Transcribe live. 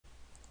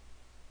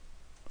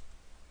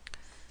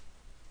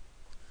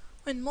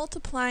When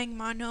multiplying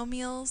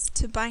monomials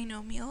to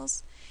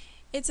binomials,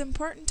 it's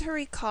important to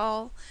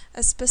recall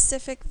a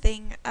specific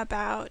thing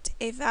about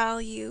a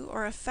value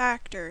or a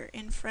factor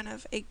in front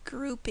of a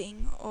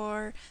grouping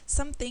or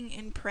something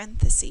in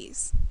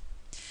parentheses.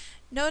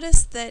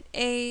 Notice that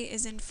A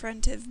is in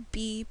front of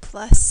B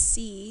plus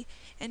C,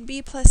 and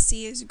B plus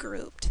C is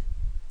grouped.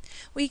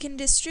 We can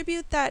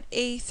distribute that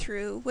A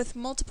through with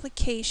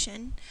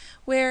multiplication,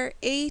 where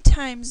A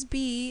times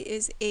B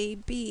is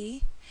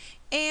AB,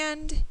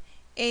 and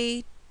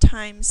A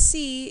times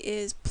C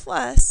is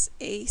plus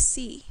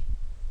AC.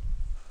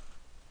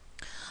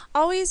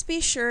 Always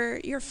be sure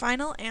your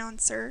final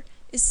answer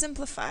is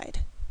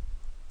simplified.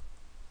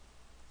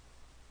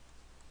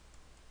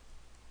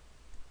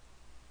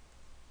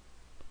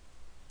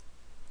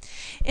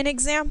 In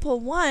example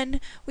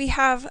 1, we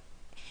have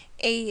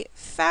a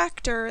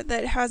factor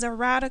that has a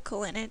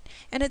radical in it,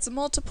 and it's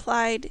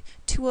multiplied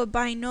to a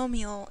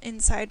binomial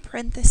inside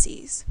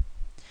parentheses.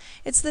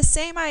 It's the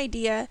same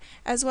idea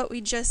as what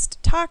we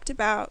just talked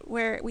about,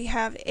 where we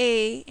have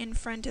A in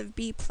front of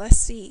B plus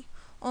C,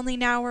 only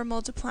now we're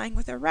multiplying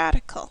with a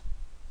radical.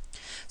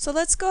 So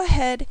let's go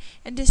ahead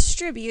and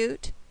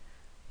distribute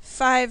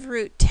 5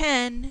 root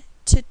 10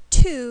 to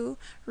 2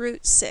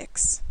 root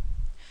 6.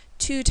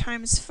 2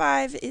 times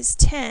 5 is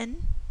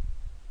 10,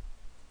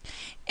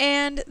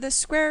 and the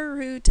square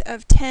root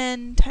of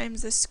 10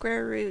 times the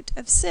square root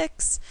of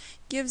 6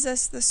 gives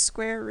us the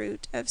square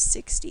root of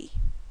 60.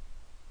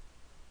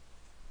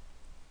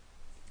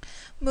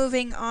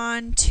 Moving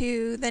on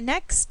to the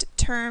next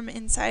term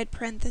inside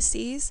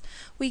parentheses,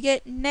 we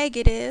get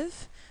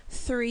negative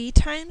 3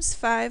 times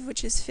 5,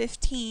 which is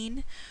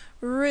 15,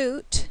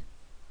 root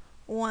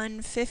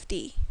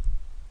 150.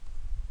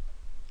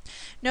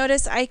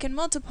 Notice I can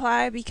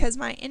multiply because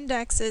my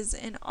indexes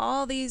in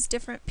all these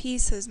different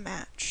pieces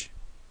match.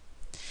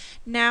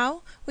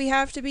 Now we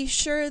have to be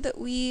sure that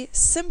we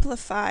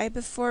simplify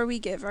before we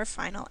give our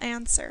final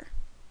answer.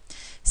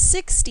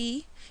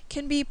 60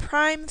 can be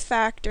prime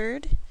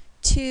factored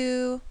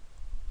to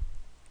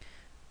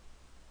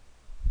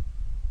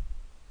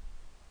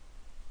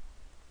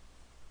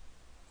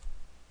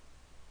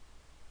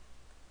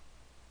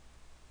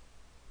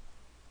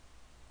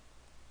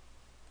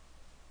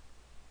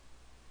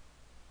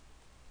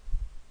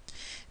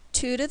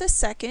two to the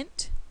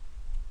second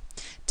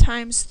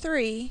times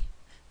 3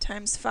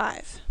 times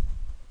 5.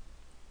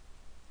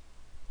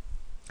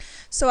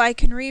 So I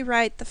can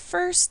rewrite the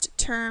first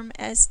term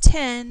as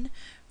 10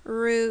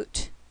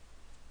 root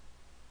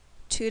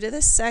 2 to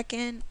the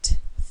second,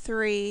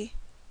 3,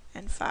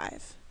 and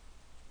 5.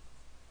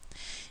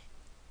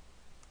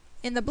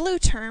 In the blue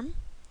term,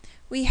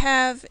 we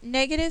have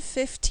negative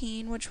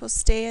 15, which will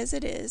stay as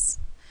it is,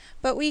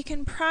 but we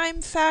can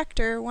prime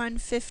factor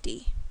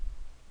 150.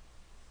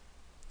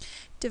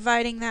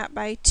 Dividing that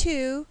by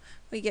 2,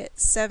 we get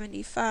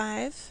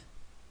 75.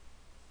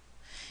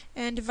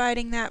 And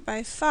dividing that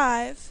by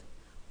 5,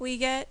 we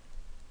get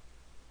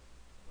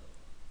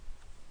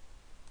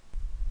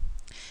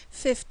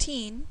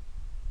 15.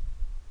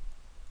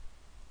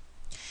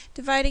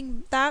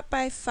 Dividing that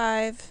by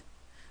 5,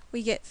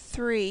 we get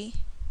 3.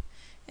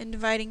 And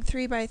dividing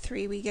 3 by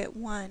 3, we get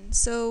 1.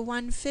 So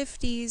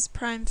 150's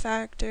prime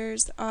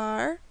factors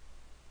are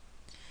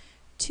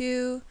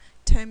 2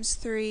 times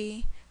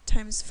 3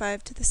 times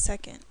 5 to the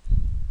second.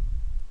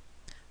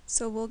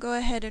 So we'll go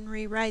ahead and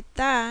rewrite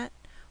that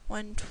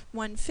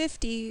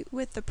 150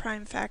 with the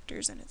prime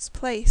factors in its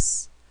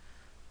place.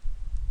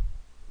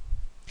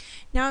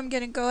 Now I'm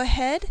going to go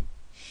ahead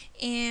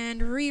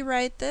and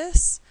rewrite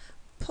this,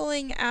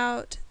 pulling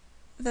out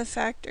the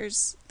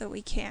factors that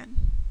we can.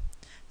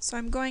 So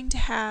I'm going to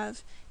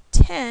have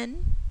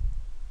 10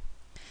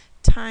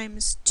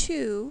 times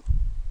 2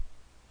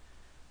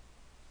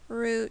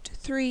 root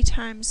 3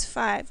 times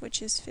 5,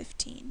 which is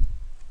 15.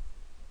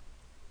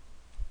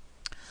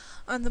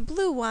 On the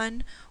blue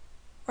one,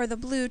 or the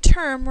blue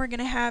term, we're going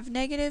to have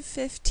negative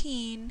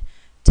 15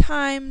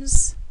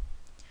 times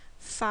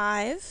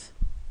 5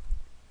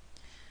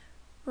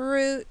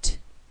 root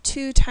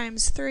 2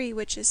 times 3,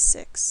 which is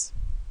 6.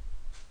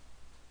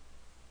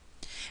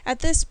 At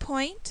this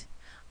point,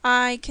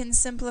 I can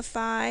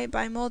simplify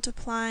by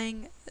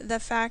multiplying the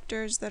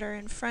factors that are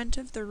in front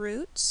of the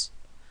roots,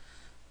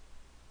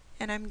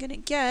 and I'm going to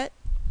get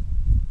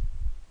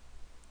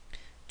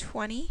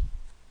 20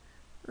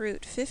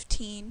 root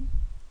 15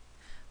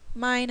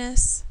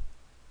 minus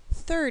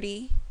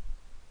 30,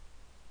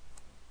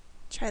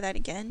 try that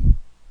again,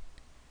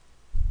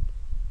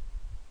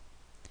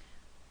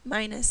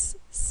 minus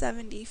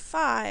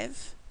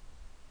 75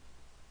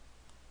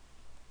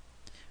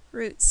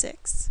 root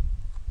 6.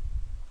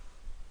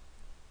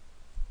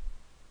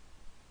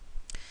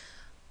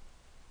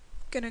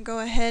 Going to go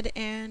ahead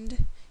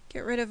and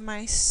get rid of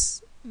my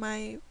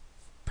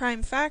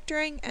prime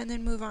factoring and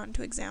then move on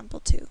to example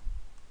 2.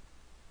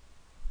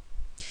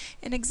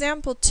 In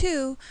example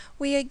 2,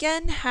 we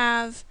again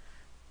have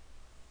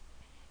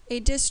a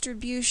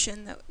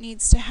distribution that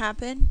needs to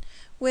happen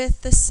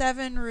with the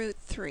 7 root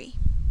 3.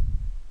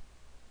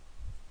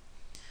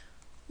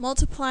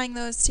 Multiplying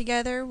those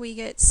together, we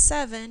get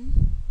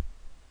 7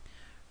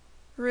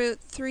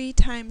 root 3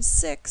 times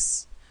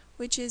 6,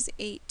 which is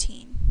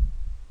 18.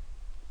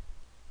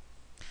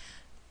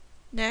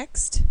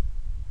 Next,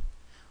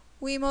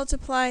 we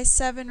multiply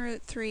 7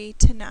 root 3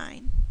 to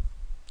 9.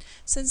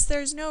 Since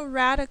there's no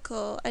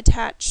radical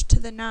attached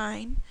to the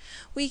 9,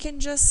 we can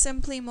just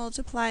simply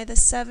multiply the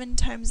 7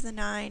 times the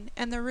 9,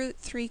 and the root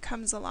 3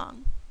 comes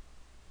along.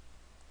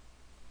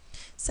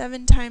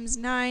 7 times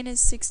 9 is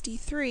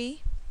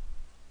 63,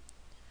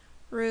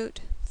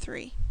 root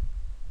 3.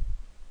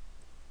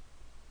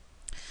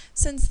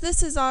 Since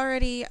this is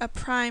already a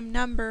prime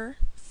number,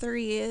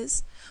 3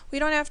 is, we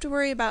don't have to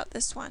worry about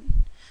this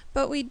one.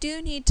 But we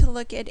do need to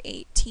look at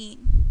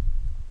 18.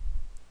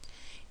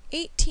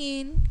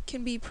 18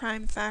 can be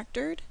prime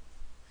factored.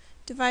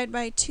 Divide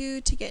by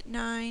 2 to get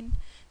 9.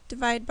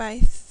 Divide by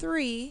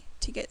 3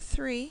 to get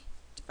 3.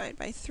 Divide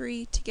by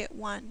 3 to get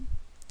 1.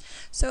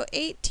 So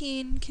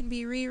 18 can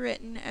be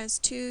rewritten as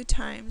 2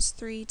 times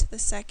 3 to the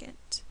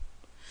second.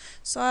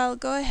 So I'll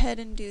go ahead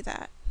and do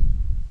that.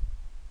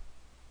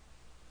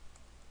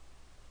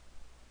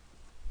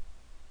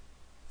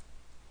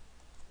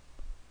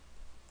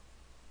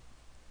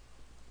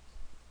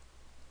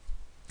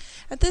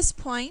 At this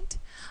point,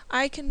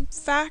 I can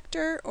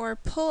factor or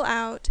pull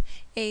out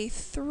a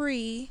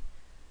 3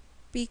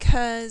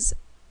 because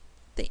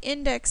the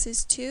index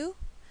is 2,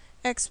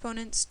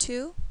 exponent's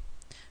 2.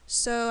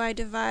 So I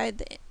divide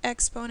the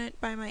exponent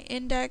by my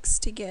index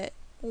to get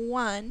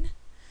 1.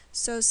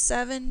 So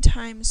 7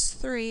 times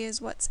 3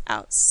 is what's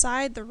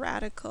outside the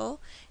radical,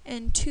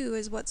 and 2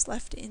 is what's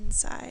left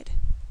inside.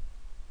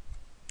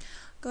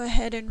 Go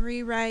ahead and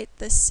rewrite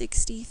the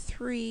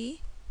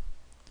 63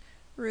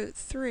 root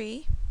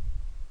 3.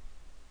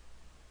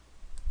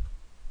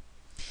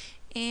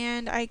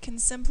 And I can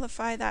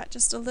simplify that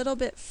just a little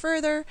bit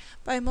further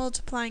by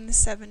multiplying the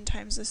 7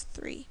 times the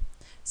 3.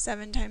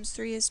 7 times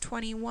 3 is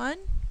 21,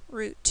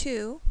 root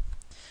 2,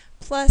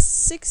 plus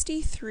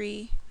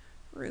 63,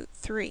 root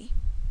 3.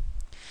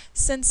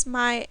 Since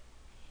my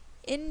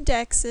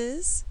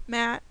indexes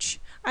match,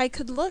 I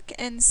could look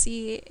and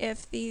see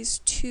if these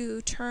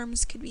two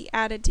terms could be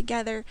added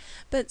together,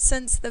 but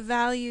since the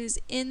values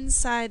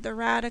inside the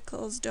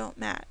radicals don't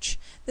match,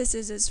 this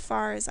is as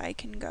far as I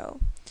can go.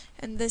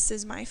 And this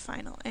is my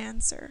final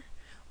answer,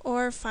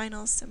 or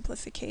final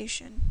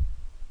simplification.